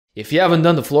If you haven't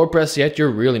done the floor press yet,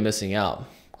 you're really missing out.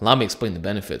 Allow me to explain the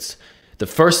benefits. The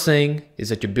first thing is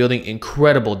that you're building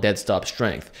incredible dead stop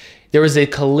strength. There is a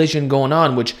collision going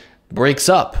on which breaks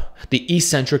up the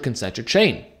eccentric concentric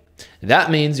chain.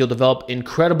 That means you'll develop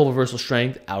incredible reversal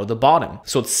strength out of the bottom.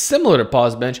 So it's similar to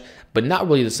pause bench, but not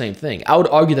really the same thing. I would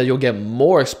argue that you'll get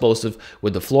more explosive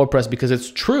with the floor press because it's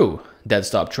true dead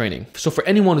stop training. So for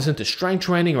anyone who's into strength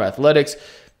training or athletics,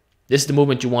 this is the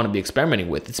movement you want to be experimenting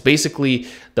with. It's basically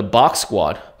the box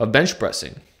squat of bench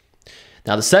pressing.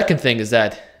 Now, the second thing is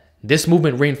that this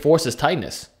movement reinforces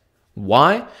tightness.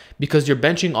 Why? Because you're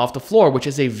benching off the floor, which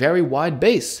is a very wide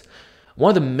base.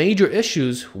 One of the major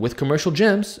issues with commercial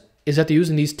gyms is that they're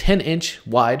using these 10-inch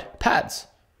wide pads,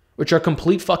 which are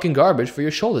complete fucking garbage for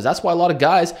your shoulders. That's why a lot of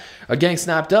guys are getting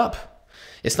snapped up.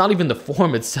 It's not even the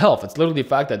form itself. It's literally the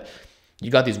fact that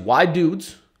you got these wide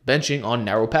dudes benching on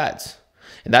narrow pads.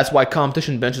 And that's why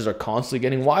competition benches are constantly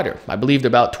getting wider. I believe they're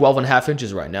about 12.5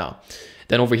 inches right now.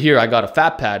 Then over here, I got a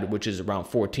fat pad, which is around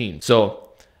 14.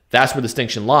 So that's where the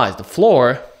distinction lies. The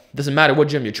floor, doesn't matter what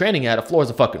gym you're training at, a floor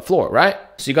is a fucking floor, right?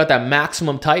 So you got that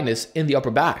maximum tightness in the upper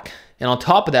back. And on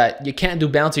top of that, you can't do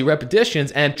bouncy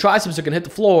repetitions and triceps are gonna hit the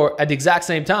floor at the exact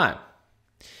same time.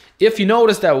 If you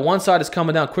notice that one side is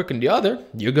coming down quicker than the other,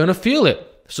 you're gonna feel it.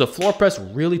 So floor press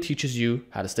really teaches you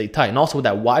how to stay tight. And also with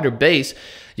that wider base,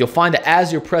 you'll find that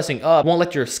as you're pressing up, it won't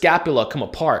let your scapula come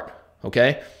apart,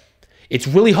 okay? It's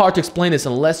really hard to explain this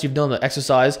unless you've done the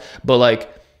exercise, but like,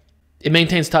 it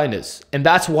maintains tightness. And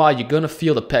that's why you're gonna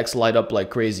feel the pecs light up like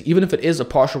crazy, even if it is a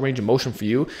partial range of motion for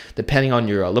you, depending on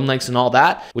your limb lengths and all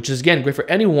that, which is again, great for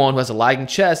anyone who has a lagging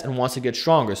chest and wants to get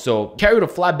stronger. So carry to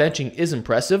flat benching is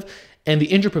impressive. And the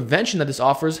injury prevention that this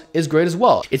offers is great as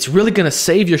well. It's really gonna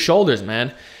save your shoulders,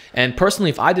 man. And personally,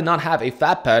 if I did not have a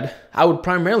fat pad, I would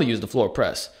primarily use the floor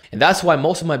press. And that's why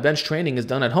most of my bench training is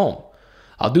done at home.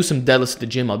 I'll do some deadlifts at the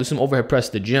gym. I'll do some overhead press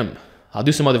at the gym. I'll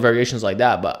do some other variations like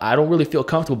that, but I don't really feel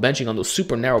comfortable benching on those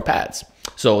super narrow pads.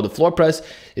 So the floor press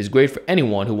is great for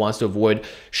anyone who wants to avoid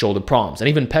shoulder problems and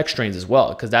even pec strains as well,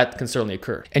 because that can certainly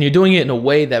occur. And you're doing it in a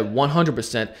way that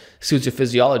 100% suits your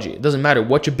physiology. It doesn't matter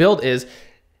what your build is.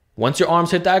 Once your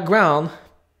arms hit that ground,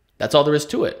 that's all there is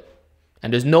to it.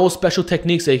 And there's no special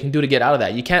techniques that you can do to get out of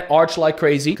that. You can't arch like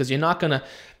crazy because you're not gonna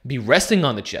be resting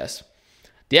on the chest.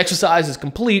 The exercise is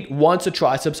complete once the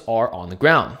triceps are on the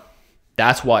ground.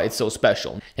 That's why it's so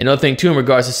special. Another thing too in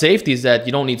regards to safety is that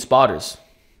you don't need spotters.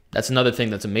 That's another thing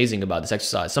that's amazing about this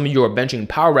exercise. Some of you are benching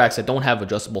power racks that don't have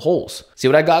adjustable holes. See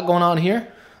what I got going on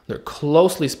here? They're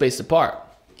closely spaced apart.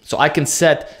 So I can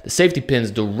set the safety pins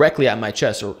directly at my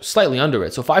chest or slightly under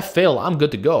it. So if I fail, I'm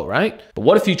good to go, right? But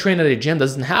what if you train at a gym that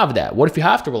doesn't have that? What if you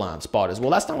have to rely on spotters?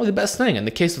 Well, that's not really the best thing. In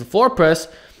the case of the floor press,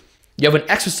 you have an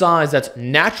exercise that's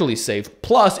naturally safe.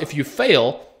 Plus, if you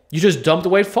fail, you just dump the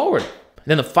weight forward. And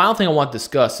then the final thing I want to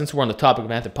discuss, since we're on the topic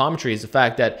of anthropometry, is the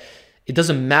fact that it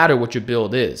doesn't matter what your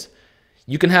build is.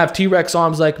 You can have T-Rex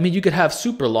arms like me, you could have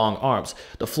super long arms.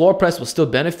 The floor press will still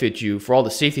benefit you for all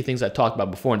the safety things I talked about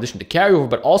before in addition to carryover,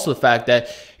 but also the fact that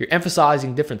you're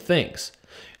emphasizing different things.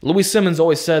 Louis Simmons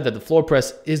always said that the floor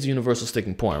press is the universal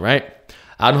sticking point, right?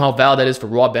 I don't know how valid that is for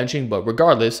raw benching, but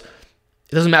regardless,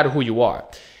 it doesn't matter who you are.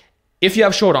 If you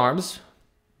have short arms,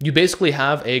 you basically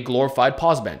have a glorified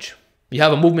pause bench. You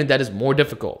have a movement that is more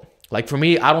difficult. Like for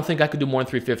me, I don't think I could do more than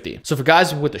 350. So for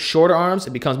guys with the shorter arms,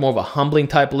 it becomes more of a humbling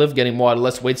type lift, getting more out of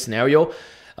less weight scenario.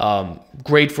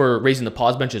 Great for raising the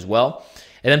pause bench as well.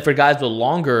 And then for guys with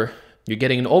longer, you're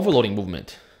getting an overloading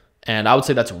movement. And I would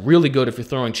say that's really good if you're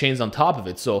throwing chains on top of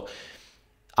it. So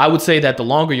I would say that the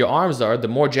longer your arms are, the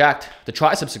more jacked the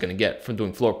triceps are gonna get from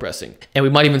doing floor pressing. And we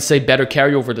might even say better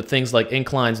carryover to things like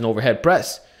inclines and overhead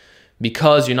press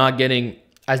because you're not getting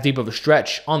as deep of a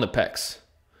stretch on the pecs.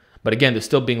 But again, they're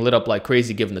still being lit up like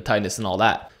crazy given the tightness and all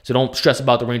that. So don't stress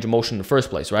about the range of motion in the first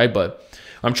place, right? But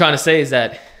what I'm trying to say is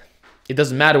that it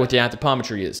doesn't matter what your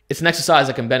anthropometry is. It's an exercise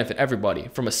that can benefit everybody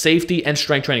from a safety and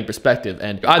strength training perspective.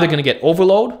 And you're either gonna get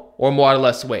overload or more or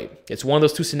less weight. It's one of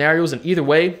those two scenarios, and either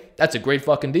way, that's a great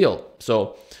fucking deal.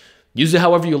 So use it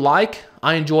however you like.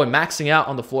 I enjoy maxing out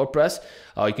on the floor press.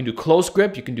 You can do close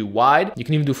grip, you can do wide, you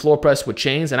can even do floor press with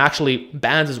chains and actually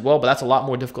bands as well, but that's a lot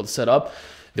more difficult to set up.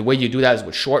 The way you do that is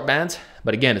with short bands,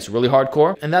 but again, it's really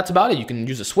hardcore. And that's about it. You can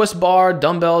use a Swiss bar,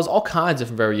 dumbbells, all kinds of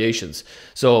different variations.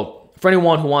 So for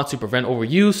anyone who wants to prevent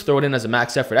overuse, throw it in as a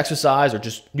max effort exercise or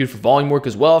just use it for volume work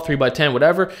as well, 3x10,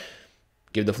 whatever,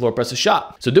 give the floor press a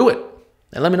shot. So do it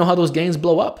and let me know how those gains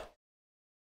blow up.